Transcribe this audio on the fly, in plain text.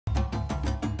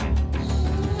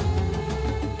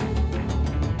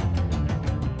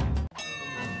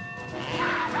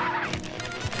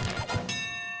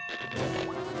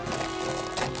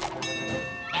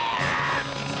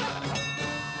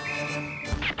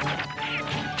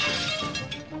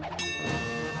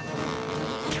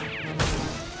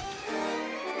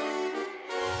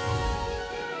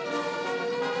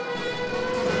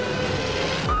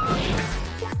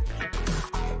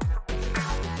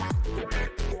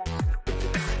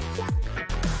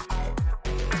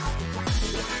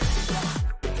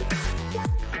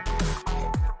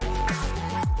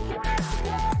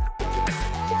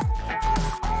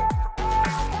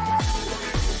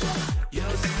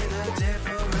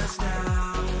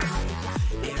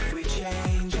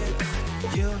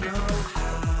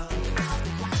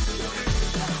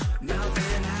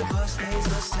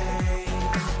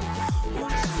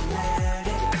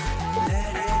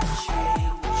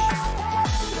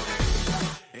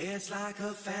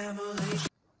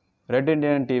Red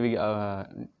Indian TV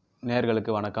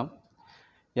நேயர்களுக்கு வணக்கம்.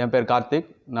 என் பேர் கார்த்திக்.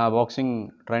 நான் பாக்ஸிங்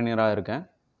ட்ரைனராக இருக்கேன்.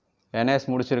 என்எஸ்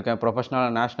முடிச்சிருக்கேன்.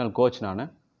 ப்ரொஃபஷ்னல் நேஷ்னல் கோச் நான்.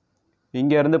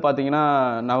 இங்கேருந்து பார்த்தீங்கன்னா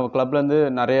நம்ம கிளப்லேருந்து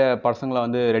நிறைய பசங்களை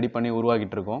வந்து ரெடி பண்ணி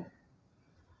உருவாக்கிட்டு இருக்கோம்.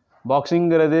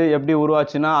 பாக்ஸிங்கிறது எப்படி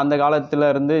உருவாச்சுன்னா, அந்த காலத்தில்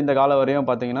இருந்து இந்த காலம் வரையும்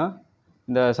பார்த்தீங்கன்னா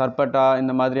இந்த சர்பட்டா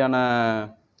இந்த மாதிரியான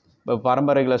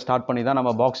பரம்பரைகளை ஸ்டார்ட் பண்ணி தான்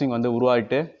நம்ம பாக்ஸிங் வந்து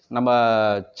உருவாகிட்டு நம்ம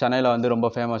சென்னையில் வந்து ரொம்ப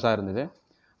ஃபேமஸாக இருந்தது.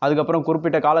 அதுக்கப்புறம்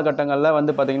குறிப்பிட்ட காலகட்டங்களில்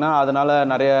வந்து பார்த்திங்கன்னா அதனால்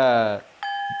நிறைய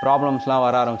ப்ராப்ளம்ஸ்லாம்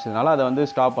வர ஆரம்பிச்சதுனால அதை வந்து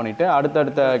ஸ்டாப் பண்ணிவிட்டு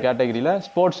அடுத்தடுத்த கேட்டகரியில்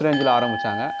ஸ்போர்ட்ஸ் ரேஞ்சில்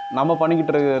ஆரம்பித்தாங்க. நம்ம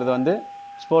பண்ணிக்கிட்டு இருக்கிறது வந்து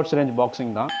ஸ்போர்ட்ஸ் ரேஞ்ச்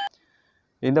பாக்ஸிங் தான்.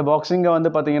 இந்த பாக்ஸிங்கை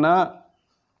வந்து பார்த்திங்கன்னா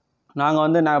நாங்கள்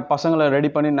வந்து பசங்களை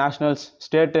ரெடி பண்ணி நேஷ்னல்ஸ்,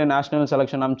 ஸ்டேட்டு நேஷ்னல்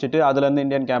செலெக்ஷன் அனுப்பிச்சிட்டு அதுலேருந்து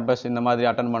இந்தியன் கேம்பஸ் இந்த மாதிரி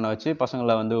அட்டன் பண்ண வச்சு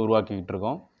பசங்களை வந்து உருவாக்கிக்கிட்டு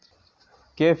இருக்கோம்.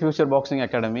 𝐂𝐸 பாக்ஸிங்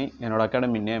அகாடமி என்னோடய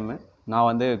அகாடமி நேமு. நான்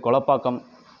வந்து கொலப்பாக்கம்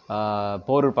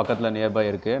போரூர் பக்கத்தில் நியர்பை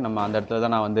இருக்குது. நம்ம அந்த இடத்துல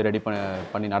தான் நான் வந்து ரெடி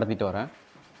பண்ணி நடத்திட்டு வரேன்.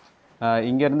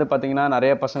 இங்கேருந்து பார்த்திங்கன்னா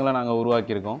நிறைய பசங்களை நாங்கள்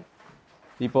உருவாக்கியிருக்கோம்.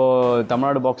 இப்போது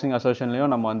தமிழ்நாடு பாக்ஸிங்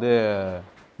அசோசியேஷன்லேயும் நம்ம வந்து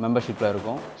மெம்பர்ஷிப்பில்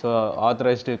இருக்கோம். ஸோ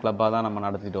ஆத்தரைஸ்டு கிளப்பாக தான் நம்ம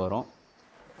நடத்திட்டு வரோம்.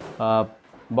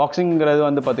 பாக்ஸிங்கிறது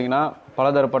வந்து பார்த்திங்கன்னா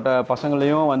பலதரப்பட்ட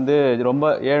பசங்களையும் வந்து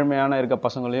ரொம்ப ஏழ்மையான இருக்க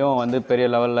பசங்களையும் வந்து பெரிய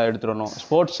லெவலில் எடுத்துடணும்.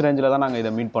 ஸ்போர்ட்ஸ் ரேஞ்சில் தான் நாங்கள்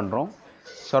இதை மீட் பண்ணுறோம்.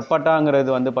 சர்பட்டாங்கிறது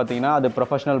வந்து பார்த்திங்கன்னா அது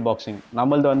ப்ரொஃபஷ்னல் பாக்ஸிங்,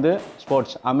 நம்மளது வந்து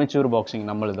ஸ்போர்ட்ஸ் அமெச்சூர் பாக்ஸிங்.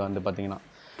 நம்மளது வந்து பார்த்திங்கன்னா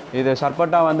இது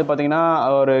சர்பட்டா வந்து பார்த்திங்கன்னா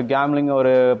ஒரு கேம்லிங்,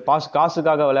 ஒரு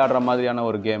காசுக்காக விளையாடுற மாதிரியான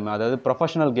ஒரு கேம். அதாவது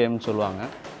ப்ரொஃபஷ்னல் கேம்னு சொல்லுவாங்க.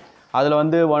 அதில்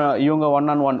வந்து இவங்க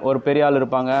 1-on-1 ஒரு பெரிய ஆள்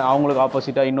இருப்பாங்க, அவங்களுக்கு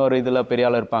ஆப்போசிட்டாக இன்னொரு இதில் பெரிய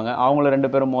ஆள் இருப்பாங்க. அவங்கள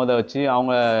 2 பேரும் மோத வச்சு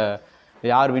அவங்க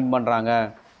யார் வின் பண்ணுறாங்க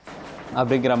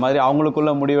அப்படிங்கிற மாதிரி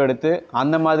அவங்களுக்குள்ள முடிவெடுத்து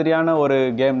அந்த மாதிரியான ஒரு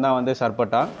கேம் தான் வந்து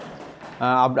சர்பட்டா.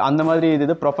 அந்த மாதிரி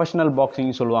இது ப்ரொஃபஷ்னல் பாக்ஸிங்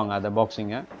சொல்லுவாங்க. அந்த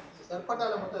பாக்ஸிங்கை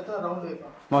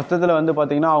மொத்தத்தில் வந்து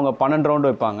பார்த்திங்கன்னா அவங்க 12 ரவுண்டு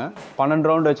வைப்பாங்க. 12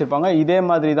 ரவுண்டு வச்சுருப்பாங்க. இதே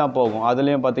மாதிரி தான் போகும்.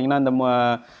 அதுலேயும் பார்த்திங்கன்னா இந்த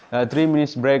 3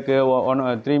 மினிட்ஸ் பிரேக்கு,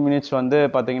 3 மினிட்ஸ் வந்து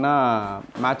பார்த்திங்கன்னா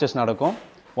மேட்சஸ் நடக்கும்.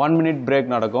 1 மினிட்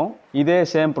பிரேக் நடக்கும். இதே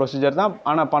சேம் ப்ரொசீஜர் தான்,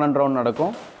 ஆனால் 12 ரவுண்ட்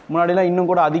நடக்கும். முன்னாடிலாம்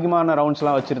இன்னும் கூட அதிகமான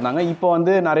ரவுண்ட்ஸ்லாம் வச்சுருந்தாங்க. இப்போ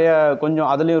வந்து நிறைய கொஞ்சம்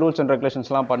அதுலேயும் ரூல்ஸ் அண்ட்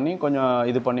ரெகுலேஷன்ஸ்லாம் பண்ணி கொஞ்சம்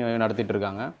இது பண்ணி நடத்திட்டு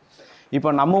இருக்காங்க. இப்போ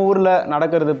நம்ம ஊரில்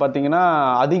நடக்கிறது பார்த்திங்கன்னா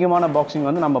அதிகமான பாக்ஸிங்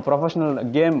வந்து நம்ம ப்ரொஃபஷ்னல்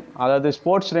கேம், அதாவது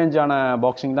ஸ்போர்ட்ஸ் ரேஞ்சான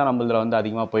பாக்ஸிங் தான் நம்மளதில் வந்து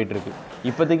அதிகமாக போயிட்டுருக்கு.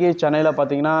 இப்போதைக்கு சென்னையில்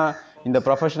பார்த்திங்கன்னா இந்த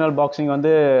ப்ரொஃபஷ்னல் பாக்ஸிங்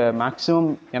வந்து மேக்ஸிமம்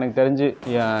எனக்கு தெரிஞ்சு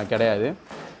கிடையாது.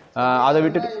 அதை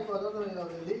விட்டுட்டு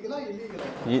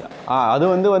அது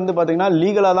வந்து பார்த்திங்கன்னா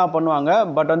லீகலாக தான் பண்ணுவாங்க.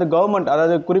 பட் வந்து கவர்மெண்ட்,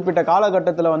 அதாவது குறிப்பிட்ட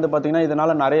காலகட்டத்தில் வந்து பார்த்திங்கன்னா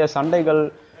இதனால் நிறைய சண்டைகள்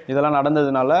இதெல்லாம்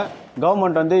நடந்ததுனால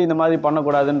கவர்மெண்ட் வந்து இந்த மாதிரி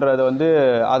பண்ணக்கூடாதுன்றதை வந்து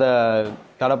அதை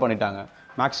தடை பண்ணிட்டாங்க.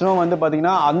 மேக்ஸிமம் வந்து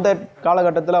பார்த்திங்கன்னா அந்த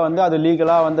காலகட்டத்தில் வந்து அது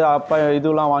லீகலாக வந்து அப்போ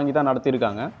இதெல்லாம் வாங்கி தான்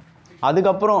நடத்தியிருக்காங்க.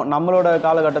 அதுக்கப்புறம் நம்மளோட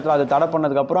காலகட்டத்தில் அது தடை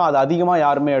பண்ணதுக்கப்புறம் அது அதிகமாக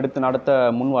யாருமே எடுத்து நடத்த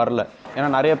முன் வரல. ஏன்னா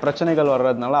நிறைய பிரச்சனைகள்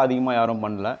வர்றதுனால அதிகமாக யாரும்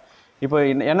பண்ணல. இப்போ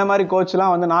என்ன மாதிரி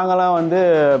கோச்லாம் வந்து நாங்களாம் வந்து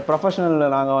ப்ரொஃபஷனல்,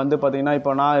 நாங்கள் வந்து பார்த்திங்கன்னா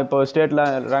இப்போ ஸ்டேட்டில்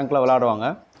ரேங்க்கில் விளாடுவாங்க,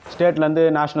 ஸ்டேட்லேருந்து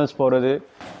நேஷ்னல்ஸ் போகிறது,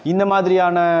 இந்த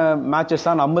மாதிரியான மேட்சஸ்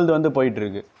தான் நம்மளது வந்து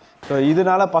போயிட்டுருக்கு. ஸோ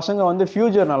இதனால பசங்க வந்து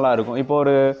ஃப்யூச்சர் நல்லாயிருக்கும். இப்போ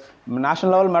ஒரு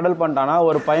நேஷ்னல் லெவல் மெடல் பண்ணிட்டானா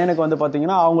ஒரு பையனுக்கு வந்து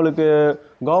பார்த்திங்கன்னா அவங்களுக்கு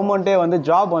கவர்மெண்ட்டே வந்து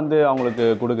ஜாப் வந்து அவங்களுக்கு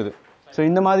கொடுக்குது. ஸோ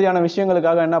இந்த மாதிரியான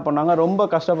விஷயங்களுக்காக என்ன பண்ணாங்க, ரொம்ப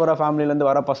கஷ்டப்படுற ஃபேமிலியிலேருந்து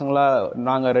வர பசங்களை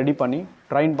நாங்கள் ரெடி பண்ணி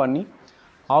ட்ரைன் பண்ணி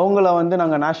அவங்கள வந்து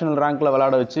நாங்கள் நேஷ்னல் ரேங்க்கில்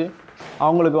விளாட வச்சு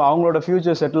அவங்களுக்கு அவங்களோட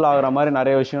ஃப்யூச்சர் செட்டில் ஆகிற மாதிரி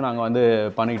நிறைய விஷயம் நாங்கள் வந்து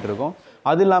பண்ணிக்கிட்டு இருக்கோம்.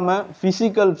 அது இல்லாமல்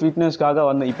ஃபிசிக்கல் ஃபிட்னஸ்க்காக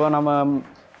வந்து இப்போ நம்ம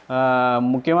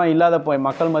முக்கியமாக இல்லாத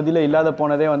மக்கள் மத்தியில் இல்லாத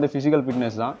போனதே வந்து ஃபிசிக்கல்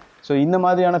ஃபிட்னஸ் தான். ஸோ இந்த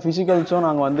மாதிரியான ஃபிசிக்கல்ஸும்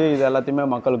நாங்கள் வந்து இது எல்லாத்தையுமே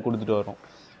மக்களுக்கு கொடுத்துட்டு வரோம்.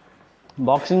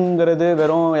 பாக்ஸிங்கிறது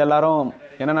வெறும் எல்லாரும்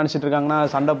என்ன நினச்சிட்டு இருக்காங்கன்னா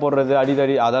சண்டை போடுறது,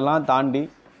 அடிதடி, அதெல்லாம் தாண்டி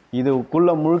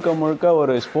இதுக்குள்ளே முழுக்க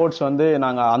ஒரு ஸ்போர்ட்ஸ் வந்து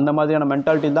நாங்கள் அந்த மாதிரியான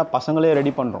மென்டாலிட்டி தான் பசங்களே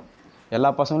ரெடி பண்ணுறோம். எல்லா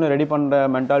பசங்களையும் ரெடி பண்ணுற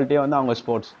மென்டாலிட்டியே வந்து அவங்க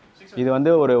ஸ்போர்ட்ஸ். இது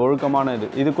வந்து ஒரு ஒழுக்கமான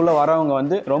இதுக்குள்ளே வரவங்க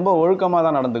வந்து ரொம்ப ஒழுக்கமாக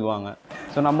தான் நடந்துக்குவாங்க.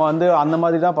 ஸோ நம்ம வந்து அந்த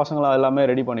மாதிரி தான் பசங்களை எல்லாமே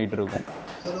ரெடி பண்ணிகிட்டு இருக்கோம்.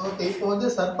 சரி, ஓகே. ஓகே, இப்போ வந்து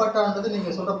சர்பட்டான்றது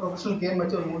நீங்கள் சொல்கிற ப்ரொஃபஷனல் கேம்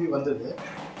வச்சு ஒரு மூவி வந்தது.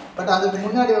 பட் அதுக்கு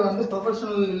முன்னாடி வந்து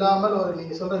ப்ரொஃபஷனல் இல்லாமல் ஒரு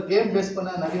நீங்கள் சொல்கிற கேம் பேஸ்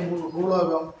பண்ண நிறைய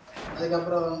பூலோகம்,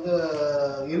 அதுக்கப்புறம் வந்து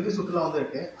இறுதி சுற்றுலாம்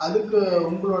வந்திருக்கு. அதுக்கு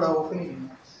உங்களோட ஒப்பீனியன்?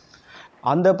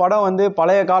 அந்த படம் வந்து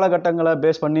பழைய காலகட்டங்களை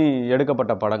பேஸ் பண்ணி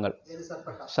எடுக்கப்பட்ட படங்கள்.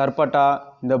 சர்பட்டா,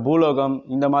 இந்த பூலோகம்,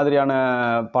 இந்த மாதிரியான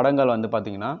படங்கள் வந்து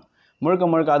பார்த்திங்கன்னா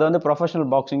முழுக்க முழுக்க அது வந்து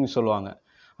ப்ரொஃபஷனல் பாக்ஸிங் சொல்லுவாங்க.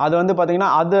 அது வந்து பார்த்திங்கன்னா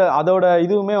அதோட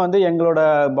இதுவுமே வந்து எங்களோட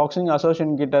பாக்ஸிங்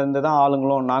அசோசியேஷன் கிட்ட இருந்து தான்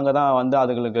ஆளுங்களும் நாங்கள் தான் வந்து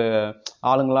அதுகளுக்கு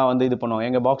ஆளுங்களாம் வந்து இது பண்ணுவோம்.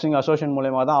 எங்கள் பாக்ஸிங் அசோசியேஷன்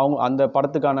மூலயமா தான் அவங்க அந்த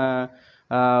படத்துக்கான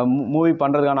மூவி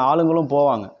பண்ணுறதுக்கான ஆளுங்களும்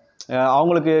போவாங்க.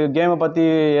 அவங்களுக்கு கேமை பற்றி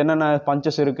என்னென்ன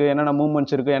பஞ்சஸ் இருக்குது, என்னென்ன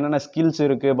மூமெண்ட்ஸ் இருக்குது, என்னென்ன ஸ்கில்ஸ்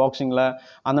இருக்குது பாக்ஸிங்கில்,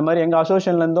 அந்த மாதிரி எங்கள்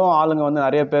அசோசியேஷன்லேருந்தும் ஆளுங்க வந்து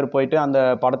நிறைய பேர் போயிட்டு அந்த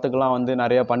படத்துக்கெலாம் வந்து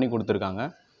நிறையா பண்ணி கொடுத்துருக்காங்க.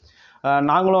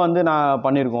 நாங்களும் வந்து நான்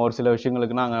பண்ணியிருக்கோம். ஒரு சில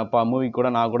விஷயங்களுக்கு நாங்கள் மூவி கூட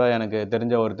நான் கூட எனக்கு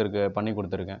தெரிஞ்ச ஒருத்தருக்கு பண்ணி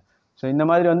கொடுத்துருக்கேன். ஸோ இந்த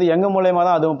மாதிரி வந்து எங்கள் மூலயமா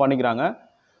தான் அதுவும் பண்ணிக்கிறாங்க.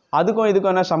 அதுக்கும்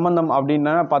இதுக்கும் என்ன சம்மந்தம்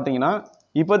அப்படின்னா பார்த்தீங்கன்னா,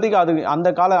 இப்போதைக்கு அது அந்த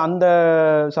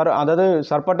அதாவது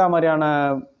சர்பட்டா மாதிரியான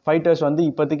ஃபைட்டர்ஸ் வந்து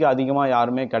இப்போதைக்கு அதிகமாக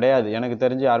யாருமே கிடையாது. எனக்கு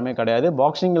தெரிஞ்சு யாருமே கிடையாது.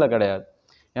 பாக்ஸிங்கில் கிடையாது.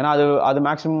 ஏன்னா அது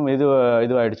மேக்ஸிமம்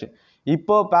இதுவாகிடுச்சு.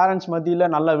 இப்போது பேரண்ட்ஸ்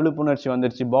மத்தியில் நல்ல விழிப்புணர்ச்சி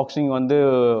வந்துடுச்சு. பாக்ஸிங் வந்து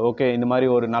ஓகே, இந்த மாதிரி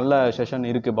ஒரு நல்ல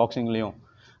செஷன் இருக்குது பாக்ஸிங்லேயும்,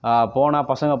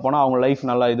 பசங்க போனால் அவங்க லைஃப்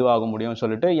நல்லா இதுவாக முடியும்னு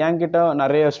சொல்லிட்டு என்கிட்ட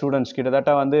நிறைய ஸ்டூடெண்ட்ஸ்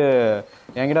கிட்டத்தட்ட வந்து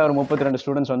என்கிட்ட ஒரு 32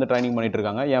 ஸ்டூடெண்ட்ஸ் வந்து ட்ரைனிங் பண்ணிகிட்டு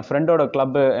இருக்காங்க. என் ஃப்ரெண்டோட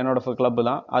என்னோட கிளப்பு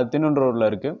தான், அது திருநெல்வேலியில்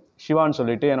இருக்குது. சிவான்னு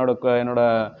சொல்லிட்டு என்னோட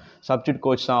சப்ஜெக்ட்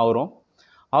கோச் தான்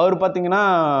அவர் பார்த்தீங்கன்னா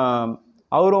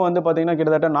அவரும் வந்து பார்த்தீங்கன்னா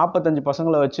கிட்டத்தட்ட 45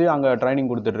 பசங்களை வச்சு அங்கே ட்ரைனிங்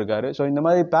கொடுத்துட்ருக்காரு. ஸோ இந்த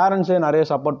மாதிரி பேரண்ட்ஸே நிறைய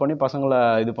சப்போர்ட் பண்ணி பசங்களை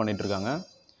இது பண்ணிகிட்ருக்காங்க.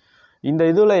 இந்த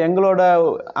இதில் எங்களோட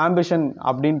ஆம்பிஷன்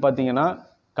அப்படின்னு பார்த்தீங்கன்னா,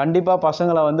 கண்டிப்பாக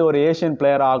பசங்களை வந்து ஒரு ஏஷியன்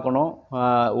பிளேயராக ஆக்கணும்,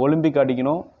 ஒலிம்பிக்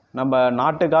அடிக்கணும், நம்ம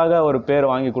நாட்டுக்காக ஒரு பேர்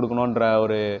வாங்கி கொடுக்கணுன்ற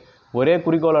ஒரே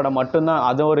குறிக்கோளோட மட்டும்தான்,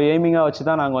 அதை ஒரு எய்மிங்காக வச்சு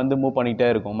தான் நாங்கள் வந்து மூவ் பண்ணிகிட்டே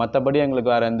இருக்கோம். மற்றபடி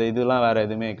எங்களுக்கு வேறு இதெல்லாம் வேறு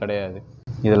எதுவுமே கிடையாது.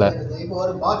 இதில் இப்போ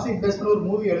ஒரு பாக்ஸிங் பேஸ் பண்ணி ஒரு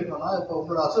மூவி எடுக்கணும்னா, இப்போ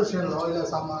உங்களோட அசோசியேஷனோ இல்லை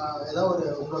ஏதாவது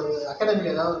உங்களோட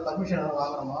அகாடமியில் ஏதாவது ஒரு பர்மிஷன்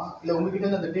வாங்கணுமா, இல்லை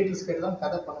உங்ககிட்ட அந்த டீட்டெயில்ஸ் கேட்டு தான்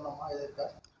கதை பண்ணணுமா, இது இருக்கா?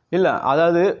 இல்லை,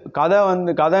 அதாவது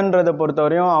கதைன்றதை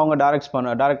பொறுத்தவரையும் அவங்க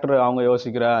டேரக்டர் அவங்க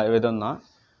யோசிக்கிற விதம் தான்.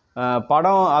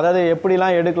 படம் அதாவது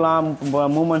எப்படிலாம் எடுக்கலாம்,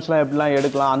 மூமெண்ட்ஸ்லாம் எப்படிலாம்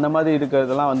எடுக்கலாம், அந்த மாதிரி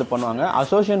இருக்கிறதெல்லாம் வந்து பண்ணுவாங்க.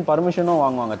 அசோசியேஷன் பர்மிஷனும்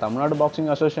வாங்குவாங்க. தமிழ்நாடு பாக்ஸிங்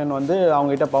அசோசியேஷன் வந்து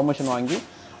அவங்ககிட்ட பர்மிஷன் வாங்கி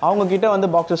அவங்கக்கிட்ட வந்து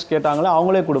பாக்ஸஸ் கேட்டாங்களே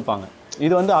அவங்களே கொடுப்பாங்க.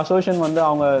 இது வந்து அசோசியேஷன் வந்து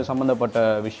அவங்க சம்மந்தப்பட்ட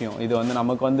விஷயம். இது வந்து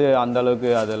நமக்கு வந்து அந்தளவுக்கு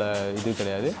அதில் இது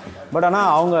கிடையாது. பட் ஆனால்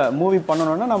அவங்க மூவி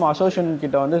பண்ணணுன்னா நம்ம அசோசியேஷன்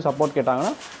கிட்ட வந்து சப்போர்ட்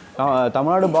கேட்டாங்கன்னா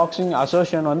தமிழ்நாடு பாக்ஸிங்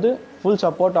அசோசியேஷன் வந்து ஃபுல்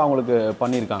சப்போர்ட் அவங்களுக்கு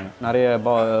பண்ணியிருக்காங்க. நிறைய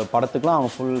படத்துக்கெலாம்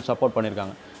அவங்க ஃபுல் சப்போர்ட்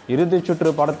பண்ணியிருக்காங்க. இறுதி சுற்று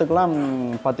படத்துக்கெலாம்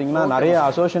பார்த்திங்கன்னா நிறைய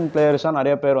அசோசியேஷன் பிளேயர்ஸாக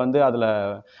நிறைய பேர் வந்து அதில்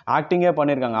ஆக்டிங்கே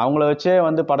பண்ணியிருக்காங்க. அவங்கள வச்சே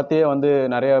வந்து படத்தையே வந்து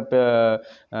நிறைய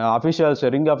அஃபிஷியல்ஸ்,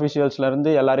 ரிங்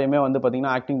அஃபிஷியல்ஸ்லேருந்து எல்லாரையுமே வந்து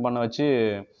பார்த்திங்கன்னா ஆக்டிங் பண்ண வச்சு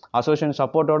அசோசியேஷன்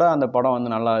சப்போர்ட்டோட அந்த படம்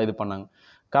வந்து நல்லா இது பண்ணாங்க.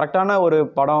 கரெக்டான ஒரு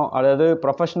படம், அதாவது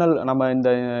ப்ரொஃபஷ்னல் நம்ம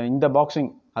இந்த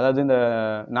பாக்ஸிங், அதாவது இந்த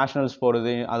நேஷ்னல்ஸ்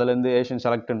போகிறது, அதுலேருந்து ஏஷியன்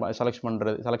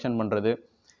செலெக்ஷன் பண்ணுறது,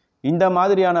 இந்த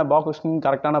மாதிரியான பாக்ஸிங்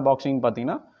கரெக்டான பாக்ஸிங்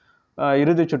பார்த்திங்கன்னா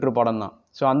இறுதி சுற்று படம் தான்.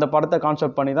 ஸோ அந்த படத்தை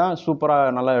கான்செப்ட் பண்ணி தான்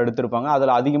சூப்பராக நல்லா எடுத்திருப்பாங்க.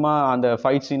 அதில் அதிகமாக அந்த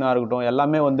ஃபைட் சீனாக இருக்கட்டும்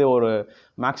எல்லாமே வந்து ஒரு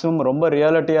மேக்ஸிமம் ரொம்ப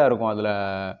ரியாலிட்டியாக இருக்கும். அதில்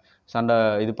சண்டை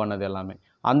இது பண்ணது எல்லாமே.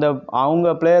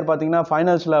 அவங்க பிளேயர் பார்த்திங்கன்னா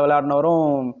ஃபைனல்ஸில் விளையாடினவரும்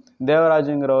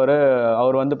தேவராஜுங்கிறவர்,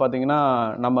 அவர் வந்து பார்த்திங்கன்னா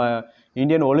நம்ம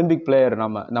இந்தியன் ஒலிம்பிக் பிளேயர்,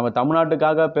 நம்ம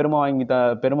தமிழ்நாட்டுக்காக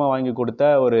பெருமை வாங்கி கொடுத்த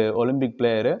ஒரு ஒலிம்பிக்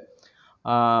பிளேயரு.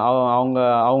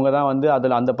 அவங்க தான் வந்து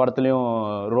அந்த படத்துலையும்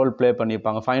ரோல் ப்ளே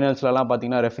பண்ணியிருப்பாங்க. ஃபைனல்ஸ்லலாம்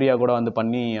பார்த்திங்கன்னா ரெஃப்ரியாக கூட வந்து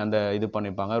பண்ணி இது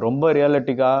பண்ணியிருப்பாங்க. ரொம்ப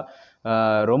ரியலிட்டிக்காக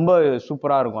ரொம்ப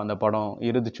சூப்பராக இருக்கும் அந்த படம்,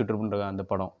 இறுதி சுற்றுன்ற அந்த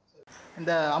படம்.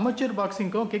 இந்த அமெச்சூர்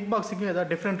பாக்ஸிங்க்கும் கிக் பாக்ஸிங்க்கும்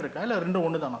ஏதாவது டிஃப்ரெண்ட் இருக்கா, இல்லை ரெண்டும்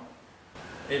ஒன்று தானா?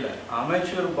 இல்லை,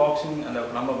 அமெச்சூர் பாக்ஸிங்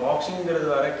நம்ம பாக்ஸிங்கிறது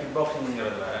வேறு, கிக்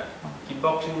பாக்ஸிங்கிறது வேறு. கிக்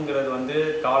பாக்ஸிங்கிறது வந்து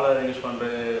காலர்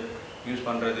யூஸ்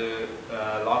பண்ணுறது,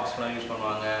 லாக்ஸ்லாம் யூஸ்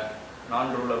பண்ணுவாங்க.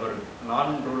 நான்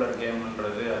ரூலர்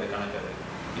கேம்ன்றது அது கணக்கு.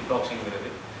 கிக்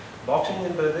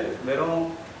பாக்ஸிங்கிறது வெறும்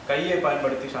கையை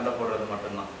பயன்படுத்தி சண்டை போடுறது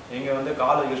மட்டும்தான். இங்கே வந்து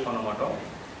காலை யூஸ் பண்ண மாட்டோம்,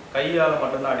 கையால்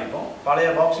மட்டும்தான் அடிப்போம். பழைய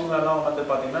பாக்ஸிங்லலாம் வந்து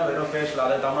பார்த்திங்கன்னா வெறும் ஃபேஸில்,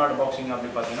 அதாவது தமிழ்நாடு பாக்ஸிங்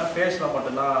அப்படி பார்த்திங்கன்னா ஃபேஸில்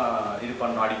மட்டும்தான்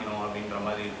அடிக்கணும் அப்படின்ற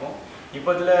மாதிரி இருக்கும்.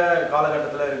 இப்போதில்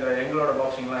காலகட்டத்தில் இருக்கிற எங்களோட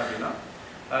பாக்ஸிங்லாம் எப்படின்னா,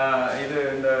 இது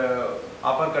இந்த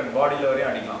அப்பர் கட் பாடியில்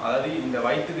வரையும் அடிக்கலாம். அதாவது இந்த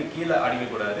வயிற்றுக்கு கீழே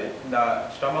அடிக்கக்கூடாது, இந்த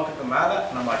ஸ்டமக்குக்கு மேலே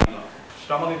நம்ம அடிக்கலாம்.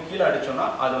 ஸ்டமக்கு கீழே அடித்தோன்னா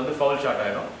அது வந்து ஃபவுல் ஷாட்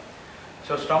ஆகிடும்.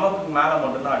 ஸோ ஸ்டமக்கு மேலே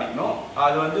மட்டும்தான் அடிக்கணும்.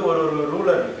 அது வந்து ஒரு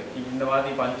ரூலர் இருக்குது, இந்த மாதிரி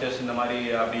பஞ்சஸ் இந்த மாதிரி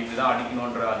அப்படி இப்படி தான்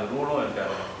அடிக்கணுன்ற அந்த ரூலும்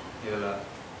இருக்காது இதில்.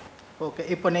 ஓகே,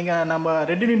 இப்போ நீங்கள் நம்ம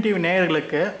ரெட் இண்டியன் டிவி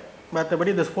நேயர்களுக்கு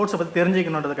மற்றபடி இந்த ஸ்போர்ட்ஸை பற்றி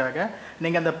தெரிஞ்சுக்கணுன்றதுக்காக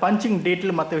நீங்கள் அந்த பஞ்சிங்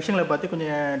டீட்டெயில் மற்ற விஷயங்களை பற்றி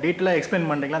கொஞ்சம் டீட்டெயிலாக எக்ஸ்பிளைன்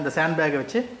பண்ணுறீங்களா, அந்த சாண்ட் பேக்கை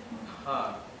வச்சு?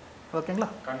 ஓகேங்களா?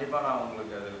 கண்டிப்பாக நான்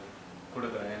உங்களுக்கு அது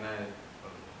கொடுக்குறேன். ஏன்னா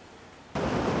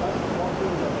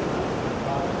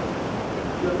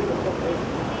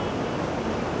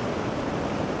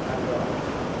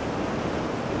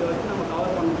இதை வச்சு நம்ம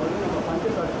கவர் பண்ணும்போது நம்ம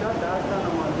பஞ்சஸ் அடித்தா டேரெக்டாக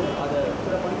நம்ம வந்து அதை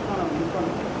சில பஞ்சஸ்லாம் நம்ம மிஸ்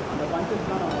பண்ணணும். அந்த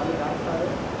பஞ்சஸ்லாம் நம்ம வந்து டேரெக்டாகவே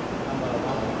நம்ம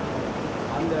வாங்கணும்.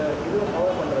 அந்த இதுவை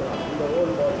கவர் பண்ணுறது தான் இந்த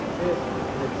ஹோல் பாடி ஃபேஸ்,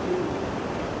 இந்த ஸ்கின்,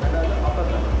 ரெண்டாவது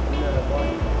அப்பர் இந்த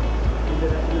பாடி, இந்த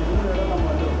 3 இடம் நம்ம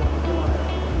வந்து ரொம்ப முக்கியமான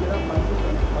இடம். இங்கே தான்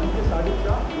பஞ்சஸ்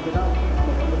அடித்தா இங்கே தான்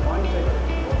நமக்கு வந்து பாயிண்ட் சைட்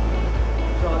இருக்கும்.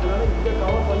 ஸோ அதனால் இங்கே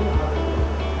கவர் பண்ணி ஆகணும்.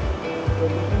 ஸோ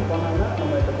மிஷின் பண்ணாங்க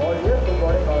நம்ம இந்த பாடியை ஃபுல்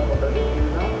பாடியை கவர் பண்ணுறது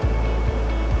இதுதான்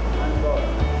அண்ட் பாடி.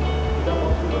 இதுதான்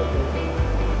possible face.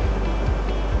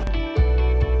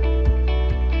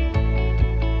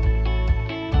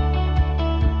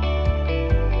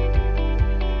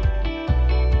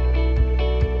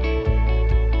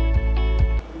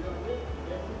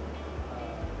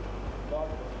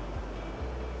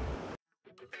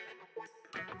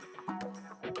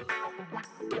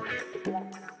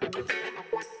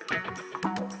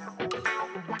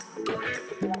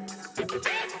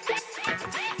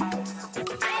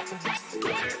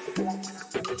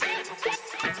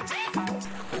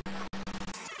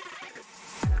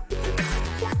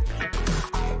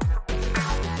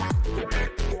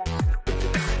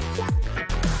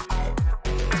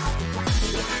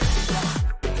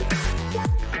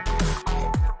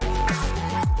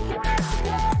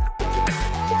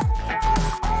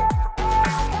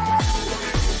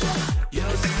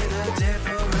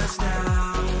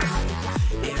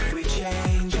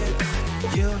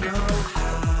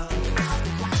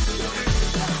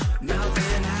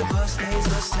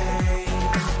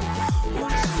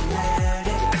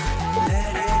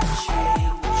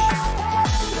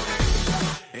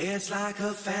 It's like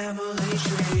a family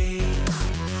tree,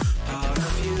 part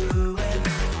of you and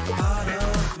part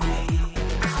of me.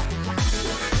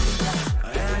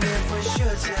 And if we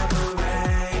should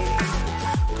separate,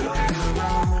 go your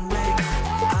own way,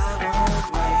 I won't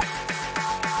wait.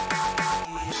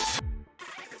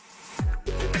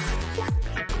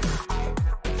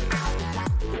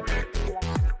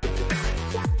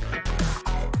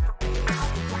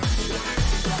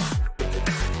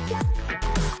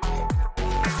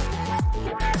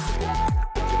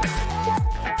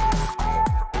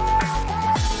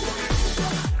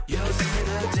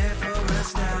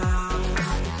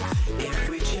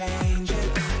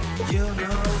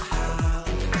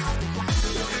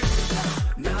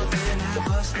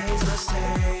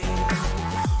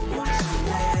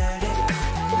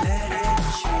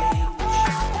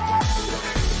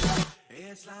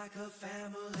 It's like a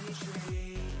family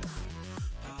tree,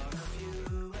 part of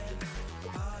you and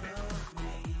part of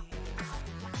me.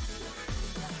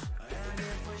 And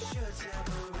if we should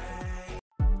separate.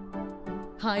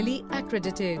 Highly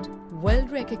accredited,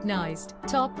 well-recognized,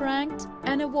 top-ranked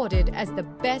and awarded as the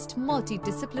best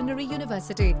multidisciplinary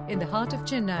university in the heart of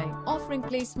Chennai, offering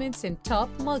placements in top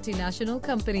multinational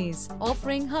companies,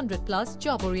 offering 100+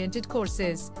 job-oriented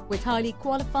courses with highly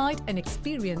qualified and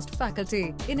experienced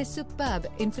faculty in a superb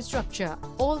infrastructure.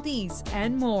 All these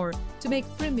and more to make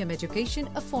premium education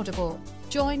affordable.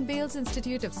 Join Bales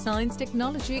Institute of Science,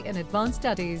 Technology and Advanced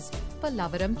Studies,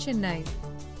 Pallavaram, Chennai.